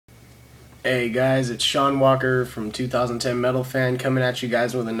Hey guys, it's Sean Walker from 2010 Metal Fan coming at you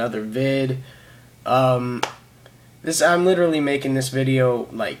guys with another vid. Um, I'm literally making this video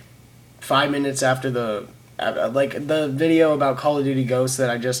like 5 minutes after the video about Call of Duty Ghosts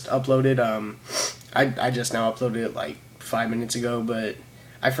that I just uploaded. I just now uploaded it like 5 minutes ago, but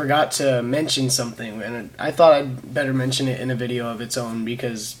I forgot to mention something, and I thought I'd better mention it in a video of its own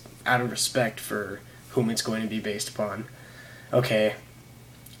because out of respect for whom it's going to be based upon. Okay.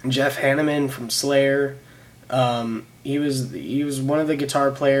 Jeff Hanneman from Slayer. He was one of the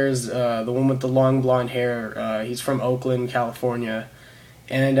guitar players, the one with the long blonde hair. He's from Oakland, California,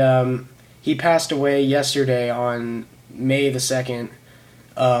 and he passed away yesterday on May the 2nd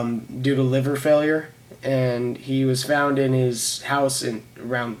due to liver failure. And he was found in his house in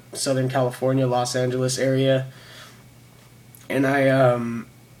around Southern California, Los Angeles area. And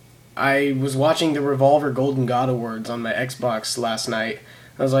I was watching the Revolver Golden God Awards on my Xbox last night.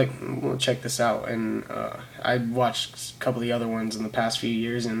 I was like, well, check this out. And I watched a couple of the other ones in the past few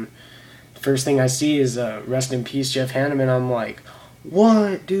years, and the first thing I see is Rest in Peace, Jeff Hanneman. I'm like,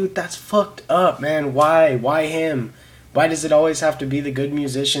 what? Dude, that's fucked up, man. Why? Why him? Why does it always have to be the good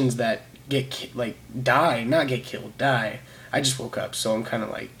musicians that die? Not get killed, die. I just woke up, so I'm kind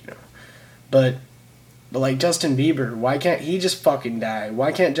of like, But like Justin Bieber, why can't he just fucking die?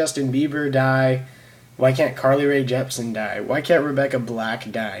 Why can't Justin Bieber die? Why can't Carly Rae Jepsen die? Why can't Rebecca Black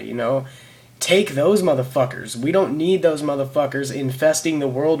die? Take those motherfuckers. We don't need those motherfuckers infesting the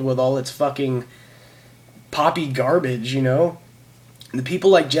world with all its fucking poppy garbage, The people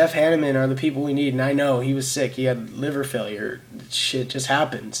like Jeff Hanneman are the people we need, and I know he was sick. He had liver failure. Shit just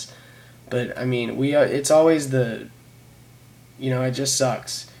happens. But, I mean, it's always it just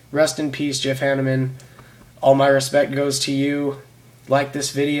sucks. Rest in peace, Jeff Hanneman. All my respect goes to you. Like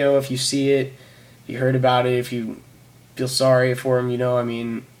this video if you see it. If you heard about it, if you feel sorry for him,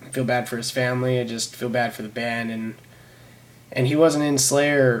 I feel bad for his family. I just feel bad for the band, and he wasn't in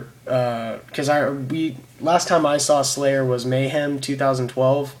Slayer because last time I saw Slayer was Mayhem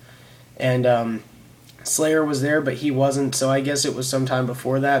 2012, and Slayer was there, but he wasn't. So I guess it was sometime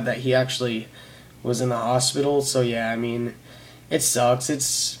before that he actually was in the hospital. So yeah, it sucks.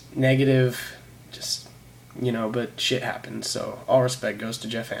 It's negative, just but shit happens. So all respect goes to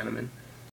Jeff Hanneman.